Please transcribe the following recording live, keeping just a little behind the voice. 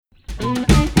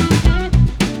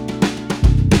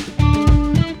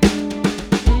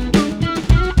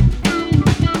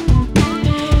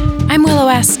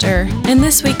Esther, and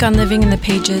this week on Living in the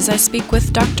Pages, I speak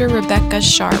with Dr. Rebecca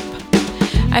Sharp.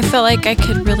 I felt like I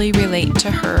could really relate to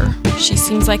her. She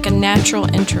seems like a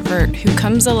natural introvert who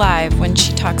comes alive when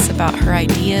she talks about her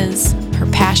ideas, her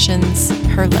passions,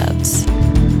 her loves.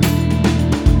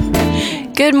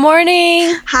 Good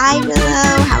morning. Hi,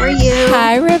 Willow. How are you?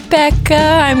 Hi, Rebecca.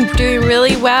 I'm doing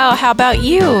really well. How about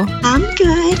you? I'm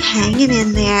good. Hanging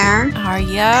in there. Are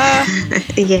ya?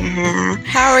 Yeah.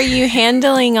 How are you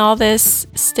handling all this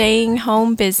staying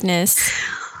home business?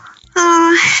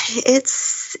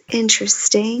 It's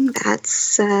interesting.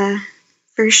 That's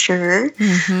for sure.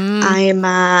 Mm-hmm.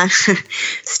 I'm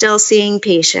still seeing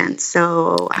patients,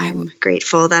 so I'm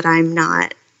grateful that I'm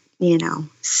not,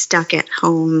 stuck at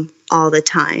home all the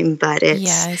time, but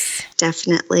it's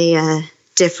definitely a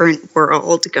different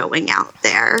world going out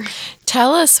there.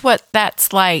 Tell us what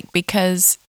that's like,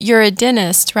 because you're a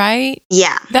dentist, right?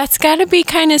 Yeah. That's got to be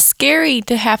kind of scary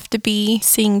to have to be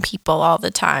seeing people all the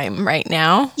time right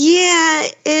now. Yeah,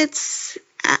 it's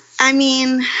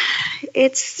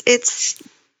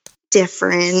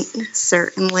different,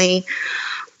 certainly,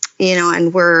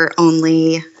 and we're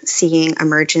only seeing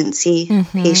emergency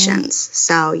patients.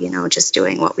 So, just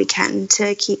doing what we can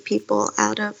to keep people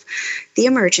out of the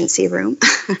emergency room.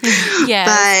 Yes.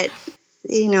 But,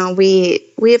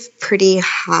 we have pretty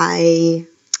high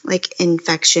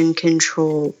infection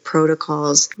control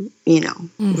protocols,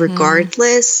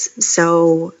 regardless.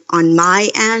 So on my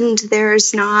end,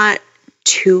 there's not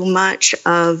too much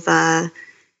of a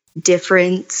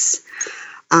difference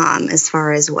as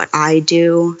far as what I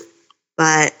do.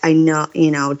 But I know,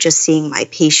 just seeing my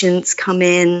patients come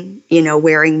in,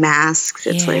 wearing masks,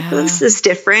 it's like, well, this is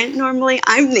different. Normally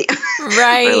I'm the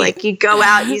right. Or you go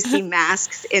out, you see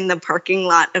masks in the parking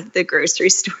lot of the grocery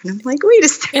store, and I'm like, wait a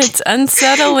second. It's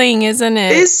unsettling, isn't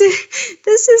it? This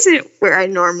isn't where I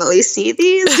normally see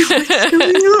these. What's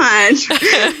going on?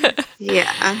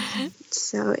 Yeah.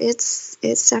 So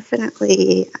it's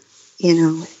definitely,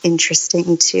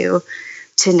 interesting to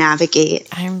navigate.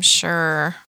 I'm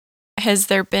sure. Has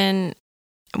there been,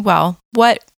 what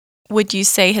would you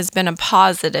say has been a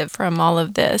positive from all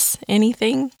of this?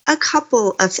 Anything? A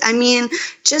couple of,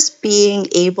 just being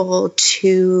able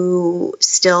to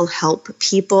still help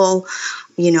people,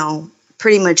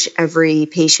 pretty much every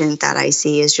patient that I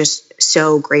see is just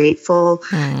so grateful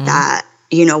that,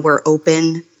 we're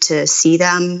open to see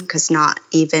them, because not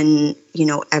even,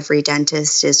 every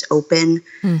dentist is open.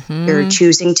 They're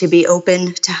choosing to be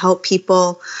open to help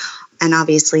people. And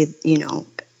obviously,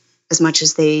 as much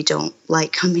as they don't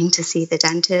like coming to see the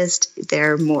dentist,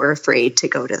 they're more afraid to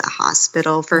go to the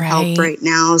hospital for help right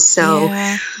now. So,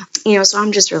 so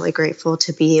I'm just really grateful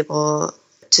to be able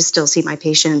to still see my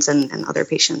patients and other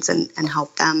patients and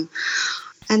help them.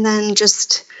 And then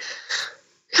just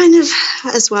kind of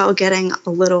as well getting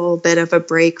a little bit of a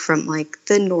break from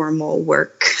the normal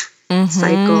work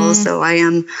cycle. So I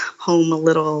am home a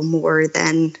little more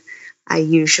than I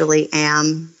usually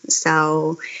am.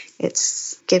 So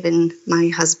it's given my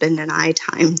husband and I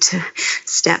time to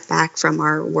step back from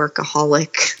our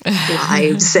workaholic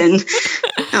lives and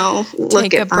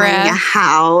look at buying a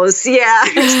house. Yeah.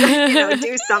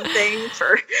 Do something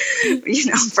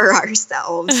for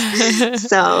ourselves.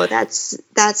 So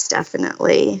that's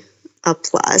definitely a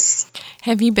plus.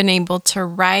 Have you been able to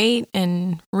write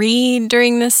and read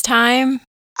during this time?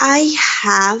 I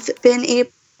have been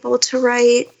able to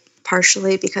write,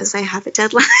 partially because I have a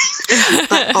deadline,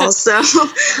 but also,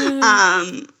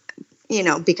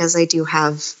 because I do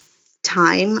have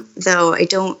time, though I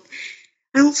don't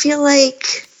feel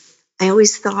like, I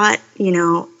always thought,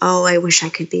 I wish I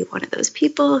could be one of those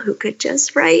people who could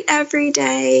just write every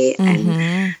day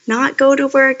and not go to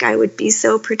work. I would be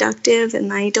so productive,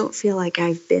 and I don't feel like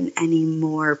I've been any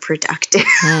more productive.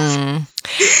 I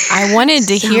wanted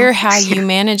to hear how you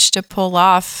managed to pull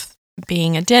off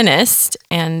being a dentist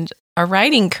and a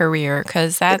writing career,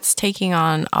 because that's taking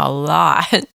on a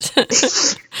lot.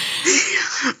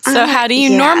 So how do you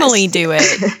normally do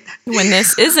it when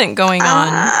this isn't going on?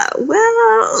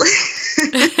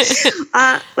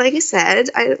 Like I said,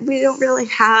 we don't really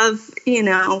have,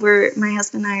 my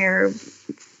husband and I are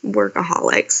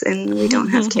workaholics, and we don't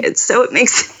have kids, so it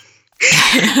makes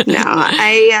no.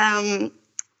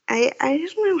 I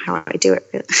don't know how I do it.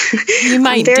 You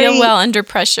might deal well under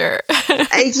pressure.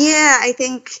 I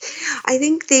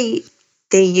think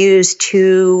they use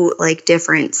two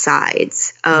different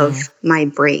sides of my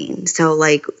brain. So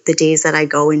the days that I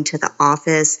go into the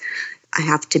office, I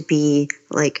have to be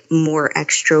more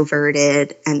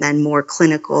extroverted and then more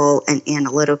clinical and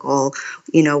analytical,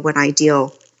 when I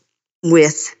deal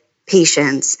with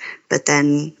patients, but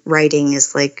then writing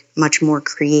is like much more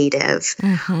creative.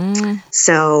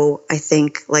 So I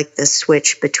think like the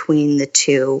switch between the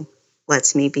two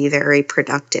lets me be very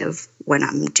productive when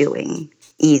I'm doing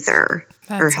either,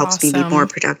 or helps me be more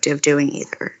productive doing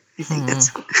either. I think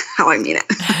that's how I mean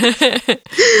it.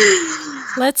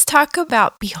 Let's talk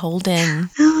about Beholden.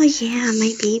 Oh, yeah,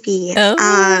 my baby.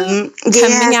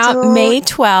 Coming out May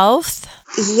 12th.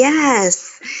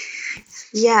 Yes.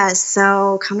 Yes.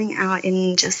 So coming out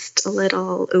in just a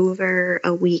little over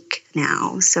a week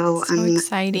now. So I'm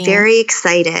exciting. Very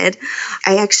excited.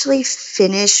 I actually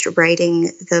finished writing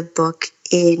the book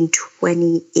in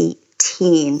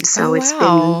 2018. So it's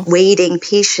been waiting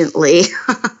patiently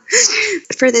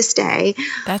for this day.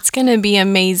 That's going to be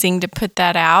amazing to put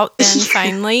that out then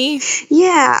finally.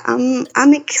 Yeah,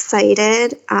 I'm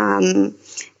excited.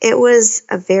 It was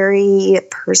a very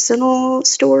personal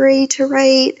story to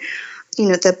write. You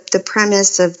know, the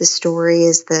premise of the story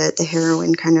is that the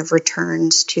heroine kind of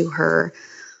returns to her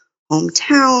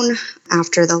hometown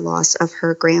after the loss of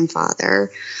her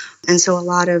grandfather. And so a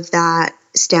lot of that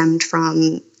stemmed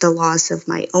from the loss of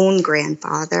my own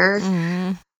grandfather.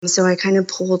 So I kind of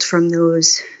pulled from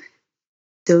those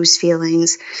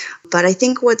feelings. But I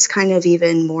think what's kind of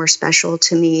even more special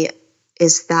to me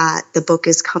is that the book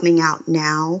is coming out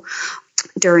now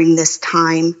during this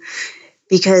time,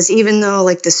 because even though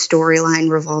like the storyline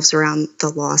revolves around the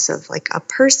loss of like a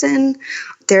person,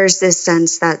 there's this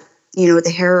sense that, you know,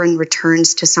 the heroine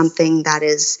returns to something that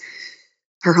is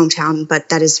her hometown, but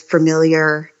that is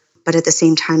familiar, but at the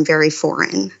same time very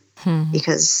foreign.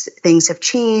 Because things have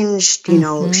changed, you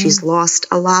know, she's lost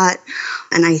a lot.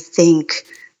 And I think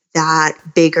that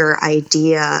bigger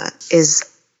idea is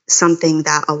something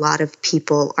that a lot of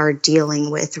people are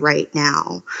dealing with right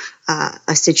now,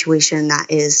 a situation that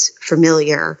is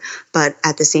familiar, but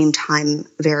at the same time,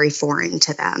 very foreign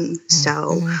to them.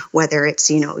 So whether it's,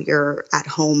 you know, you're at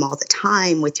home all the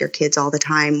time with your kids all the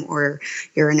time, or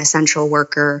you're an essential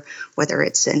worker, whether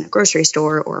it's in a grocery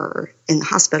store or in the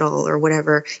hospital or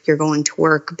whatever, you're going to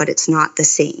work, but it's not the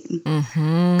same.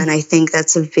 And I think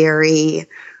that's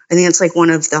like one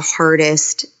of the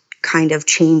hardest kind of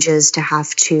changes to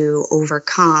have to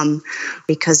overcome,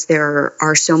 because there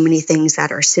are so many things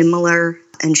that are similar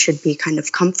and should be kind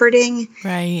of comforting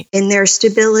in their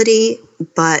stability,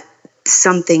 but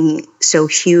something so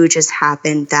huge has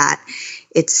happened that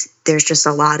there's just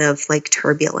a lot of like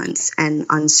turbulence and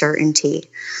uncertainty.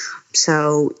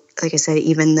 So like I said,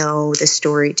 even though the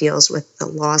story deals with the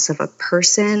loss of a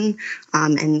person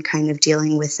and kind of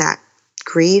dealing with that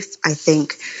grief, I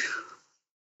think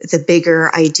the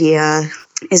bigger idea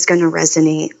is going to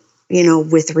resonate, you know,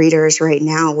 with readers right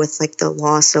now, with like the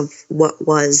loss of what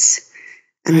was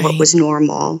and what was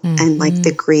normal, and like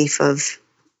the grief of,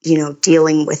 you know,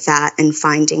 dealing with that and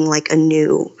finding like a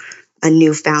new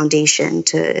foundation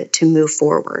to move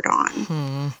forward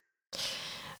on.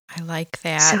 I like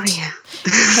that. So, yeah.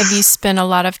 Have you spent a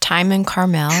lot of time in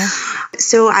Carmel?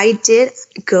 So I did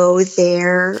go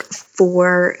there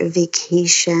for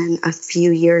vacation a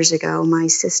few years ago. My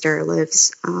sister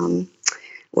lives,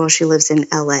 she lives in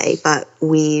LA, but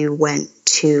we went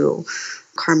to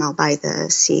Carmel by the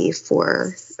sea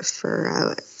for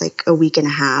like a week and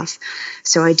a half.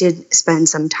 So I did spend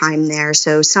some time there.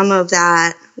 So some of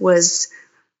that was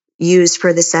used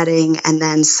for the setting, and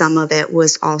then some of it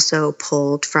was also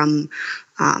pulled from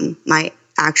my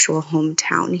actual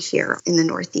hometown here in the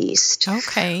Northeast.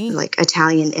 Okay. Like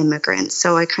Italian immigrants.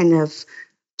 So I kind of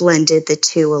blended the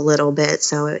two a little bit,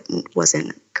 so it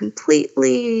wasn't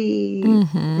completely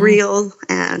real.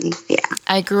 And yeah.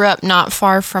 I grew up not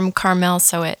far from Carmel,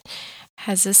 so it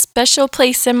has a special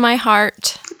place in my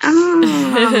heart.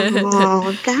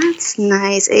 Oh, that's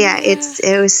nice. Yeah,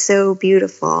 it was so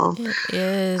beautiful. It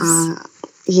is.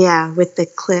 With the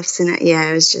cliffs and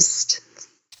it was just,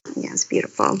 it's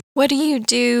beautiful. What do you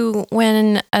do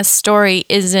when a story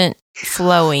isn't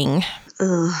flowing?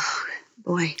 Oh,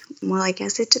 boy. Well, I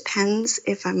guess it depends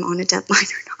if I'm on a deadline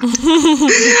or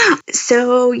not.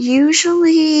 So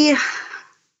usually,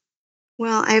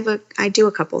 I do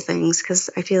a couple things, because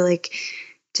I feel like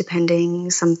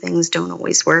some things don't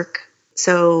always work.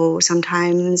 So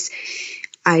sometimes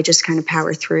I just kind of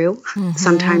power through.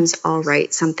 Sometimes I'll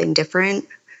write something different.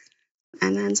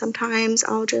 And then sometimes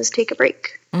I'll just take a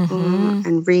break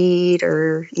and read,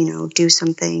 or, you know, do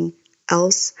something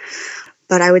else.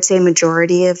 But I would say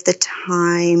majority of the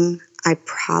time, I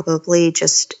probably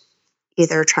just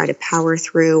either try to power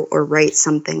through or write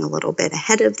something a little bit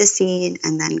ahead of the scene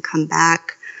and then come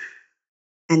back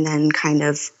and then kind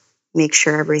of make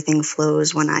sure everything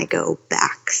flows when I go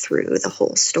back through the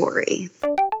whole story.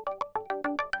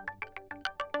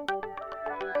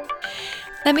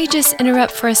 Let me just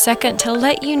interrupt for a second to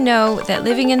let you know that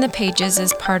Living in the Pages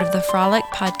is part of the Frolic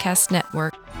Podcast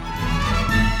Network.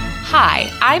 Hi,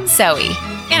 I'm Zoe.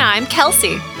 And I'm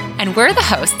Kelsey. And we're the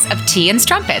hosts of Tea and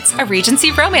Strumpets, a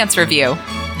Regency romance review.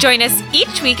 Join us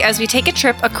each week as we take a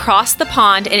trip across the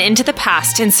pond and into the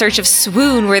past in search of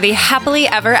swoon-worthy happily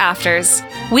ever afters.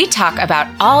 We talk about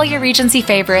all your Regency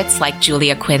favorites like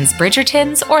Julia Quinn's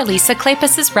Bridgertons or Lisa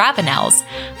Kleypas's Ravenels.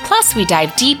 Plus, we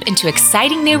dive deep into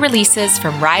exciting new releases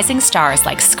from rising stars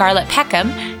like Scarlett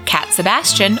Peckham, Cat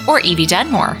Sebastian, or Evie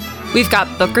Dunmore. We've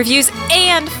got book reviews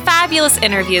and fabulous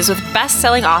interviews with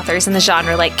best-selling authors in the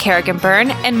genre like Kerrigan Byrne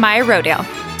and Maya Rodale.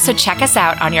 So check us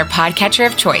out on your podcatcher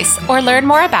of choice or learn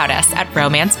more about us at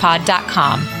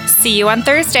romancepod.com. See you on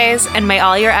Thursdays, and may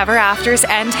all your ever afters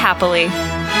end happily.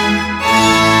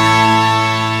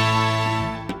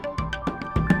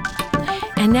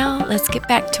 And now let's get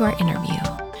back to our interview.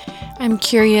 I'm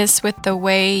curious with the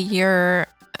way your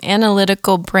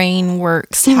analytical brain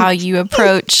works, how you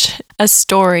approach a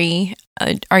story.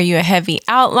 Are you a heavy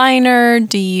outliner?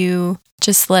 Do you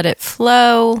just let it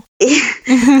flow?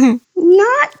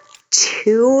 Not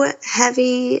too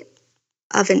heavy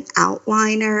of an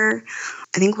outliner.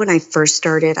 I think when I first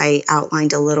started, I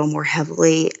outlined a little more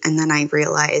heavily, and then I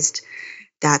realized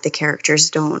that the characters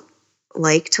don't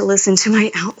like to listen to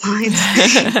my outlines.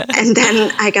 And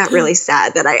then I got really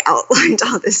sad that I outlined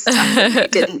all this stuff and I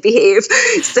didn't behave.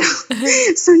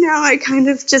 So now I kind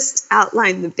of just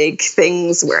outline the big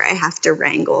things where I have to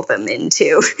wrangle them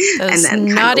into. Those and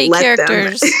then naughty kind of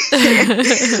characters.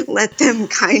 let them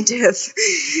kind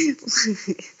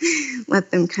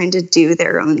of do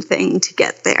their own thing to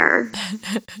get there.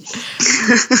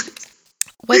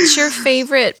 What's your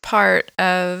favorite part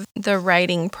of the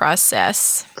writing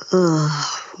process?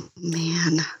 Oh,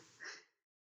 man.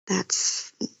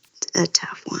 That's a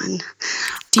tough one.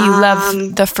 Do you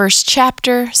love the first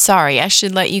chapter? Sorry, I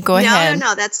should let you go ahead.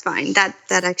 No, that's fine. That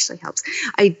actually helps.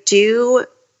 I do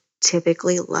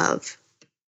typically love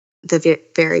the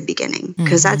very beginning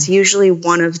because that's usually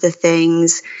one of the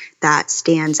things that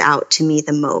stands out to me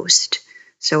the most.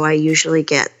 So I usually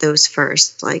get those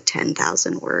first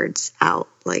 10,000 words out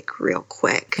real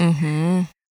quick. And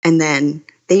then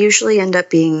they usually end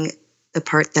up being the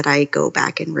part that I go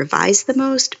back and revise the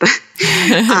most. But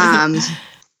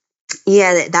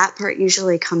that part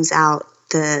usually comes out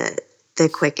the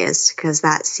quickest because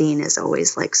that scene is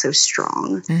always so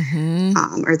strong.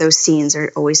 Or those scenes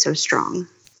are always so strong.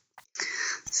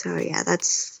 So yeah,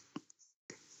 that's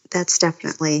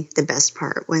definitely the best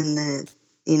part when the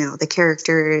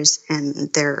characters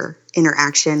and their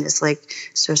interaction is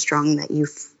so strong that you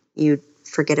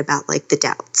forget about the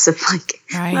doubts of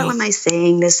right. Well, am I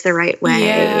saying this the right way?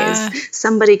 Yeah. Is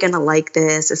somebody gonna like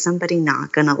this? Is somebody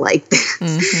not gonna like this?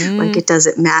 It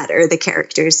doesn't matter. The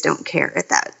characters don't care at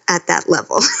that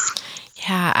level.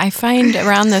 Yeah, I find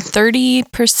around the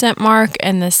 30% mark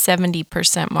and the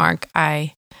 70% mark,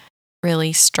 I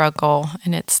really struggle,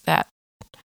 and it's that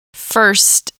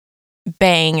first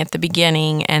bang at the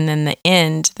beginning and then the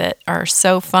end that are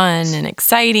so fun and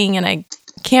exciting and I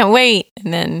can't wait,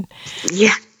 and then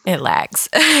it lags.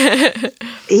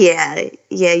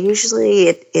 Usually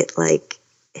it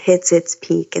hits its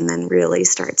peak and then really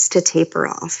starts to taper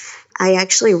off. I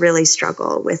actually really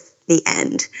struggle with the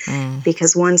end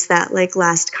because once that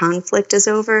last conflict is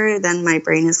over, then my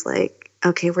brain is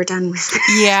okay, we're done with it.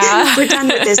 Yeah. We're done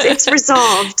with this. It's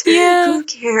resolved. Yeah. Who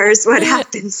cares what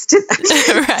happens to that?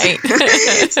 Right.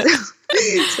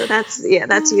 So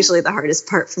that's usually the hardest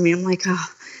part for me. I'm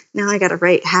now I got to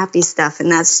write happy stuff,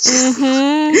 and that's just,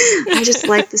 I just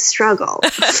like the struggle.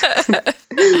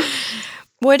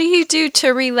 What do you do to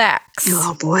relax?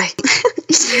 Oh boy.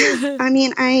 I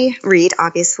mean, I read,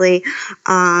 obviously.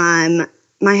 My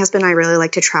husband and I really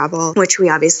like to travel, which we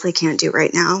obviously can't do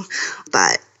right now,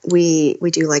 but we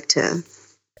do like to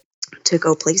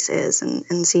go places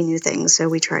and see new things. So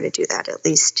we try to do that at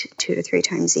least 2 to 3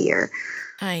 times a year.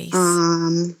 Nice.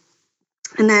 And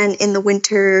then in the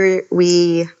winter,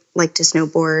 we like to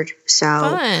snowboard. So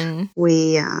Fun.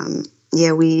 we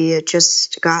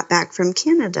just got back from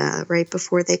Canada right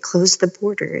before they closed the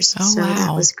borders. Oh, so wow.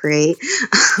 that was great.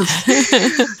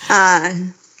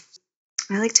 I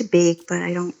like to bake, but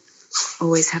I don't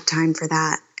always have time for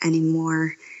that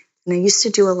anymore. And I used to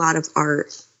do a lot of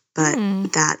art, but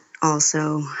that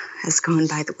also has gone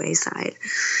by the wayside.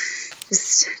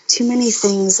 Just too many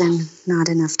things and not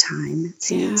enough time, it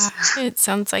seems. Yeah, it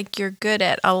sounds like you're good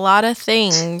at a lot of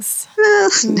things.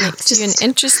 It Makes you an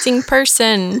interesting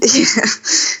person. Yeah,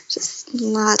 just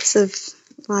lots of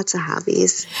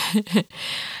hobbies.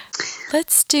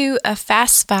 Let's do a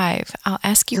fast 5. I'll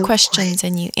ask you questions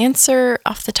and you answer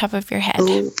off the top of your head.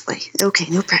 Oh boy. Okay,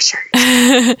 no pressure.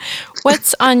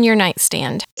 What's on your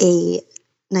nightstand? A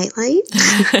nightlight.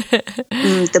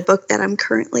 The book that I'm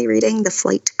currently reading, The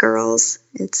Flight Girls.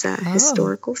 It's a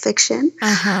historical fiction.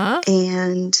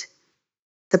 And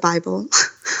the Bible.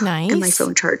 Nice. And my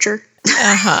phone charger.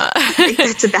 I think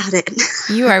that's about it.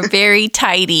 You are very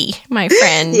tidy, my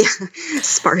friend. Yeah,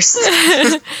 sparse.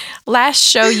 Last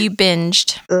show you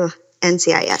binged?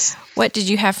 NCIS. What did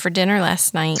you have for dinner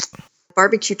last night?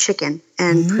 Barbecue chicken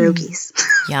and pierogies.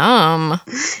 Yum.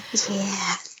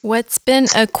 Yeah. What's been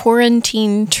a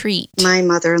quarantine treat? My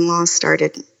mother-in-law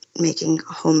started making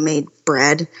homemade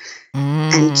bread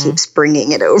and keeps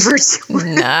bringing it over to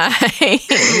me.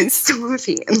 Nice. So I've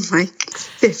eaten like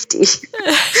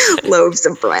 50 loaves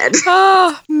of bread.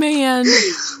 Oh, man.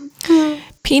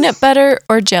 Peanut butter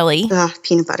or jelly?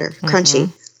 Peanut butter.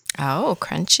 Crunchy. Oh,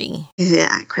 crunchy.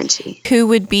 Yeah, crunchy. Who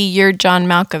would be your John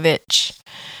Malkovich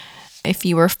if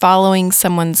you were following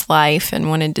someone's life and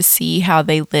wanted to see how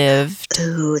they lived?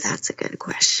 Ooh, that's a good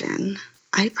question.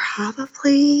 I'd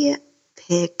probably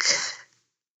pick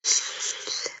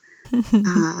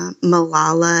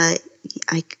Malala.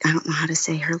 I don't know how to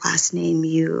say her last name.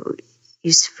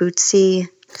 Yousafzai.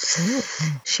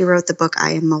 She wrote the book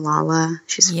I Am Malala.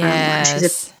 She's from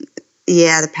the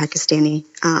Pakistani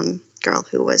girl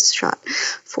who was shot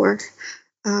for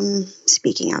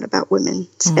speaking out about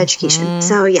women's education.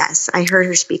 So yes, I heard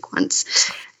her speak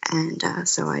once, and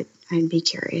so I'd be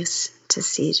curious to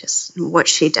see just what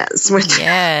she does with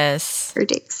her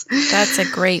days. That's a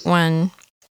great one.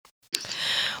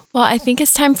 Well, I think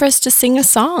it's time for us to sing a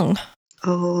song.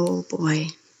 Oh, boy.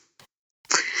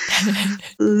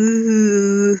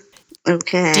 Ooh.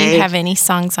 Okay. Do you have any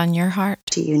songs on your heart?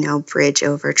 Do you know Bridge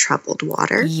Over Troubled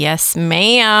Water? Yes,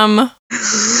 ma'am.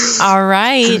 All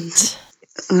right.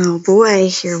 Oh, boy.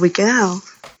 Here we go.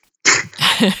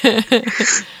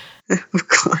 Oh,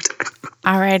 God.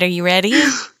 All right. Are you ready?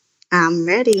 I'm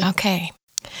ready. Okay.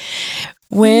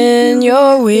 When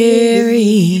you're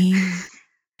weary,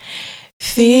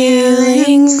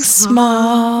 feeling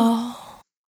small,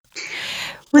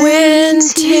 when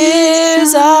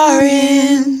tears are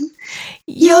in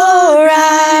your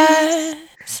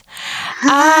eyes,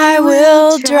 I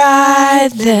will dry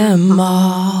them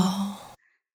all.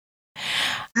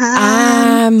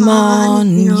 I'm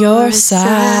on your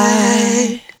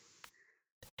side.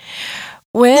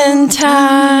 When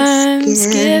times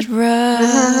get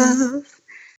rough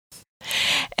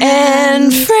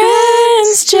and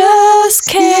friends just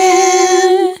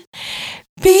can't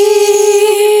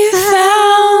be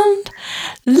found,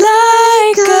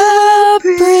 like a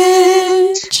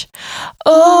bridge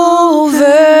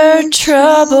over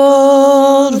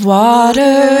troubled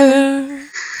water,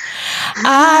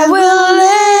 I will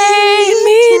lay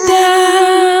me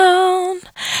down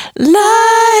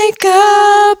like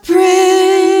a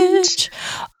bridge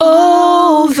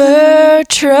over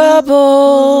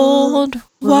troubled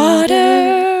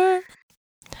water.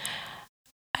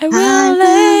 I will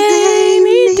lay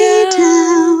me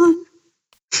down.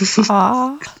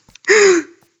 Aw.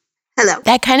 Hello.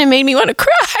 That kind of made me want to cry.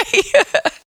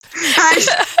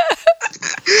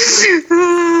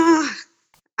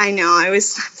 I know. I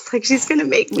was like, she's going to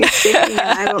make me sing, and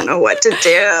I don't know what to do.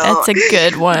 That's a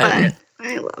good one. But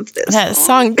I love this That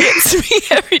song gets me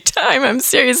every time. I'm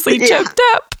seriously choked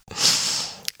up.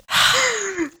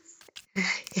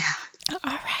 Yeah.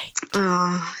 All right.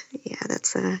 Oh, yeah,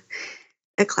 that's a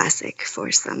classic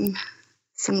for some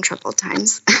troubled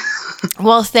times.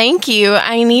 Well, thank you.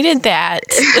 I needed that.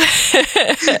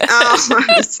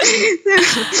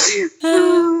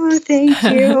 Oh, thank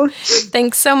you.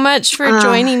 Thanks so much for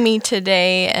joining me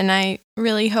today, and I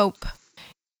really hope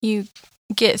you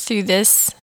get through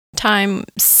this time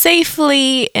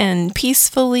safely and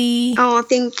peacefully. Oh,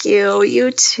 thank you.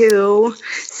 You too.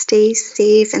 Stay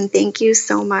safe, and thank you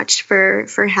so much for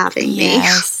having me.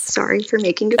 Sorry for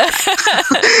making you cry.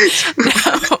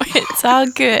 No, it's all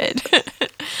good.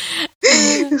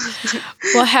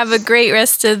 Well, have a great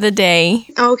rest of the day.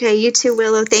 Okay, you too,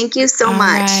 Willow. Thank you so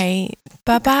much. All right.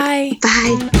 Bye-bye.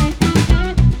 Bye.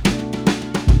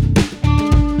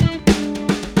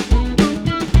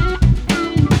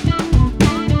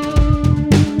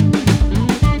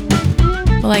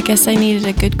 Well, I guess I needed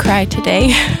a good cry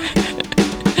today.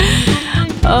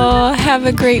 Oh, have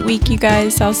a great week, you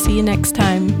guys. I'll see you next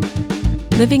time.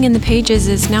 Living in the Pages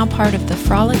is now part of the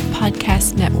Frolic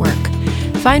Podcast Network.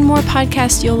 Find more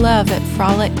podcasts you'll love at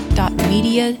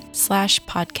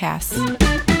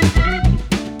frolic.media/podcasts.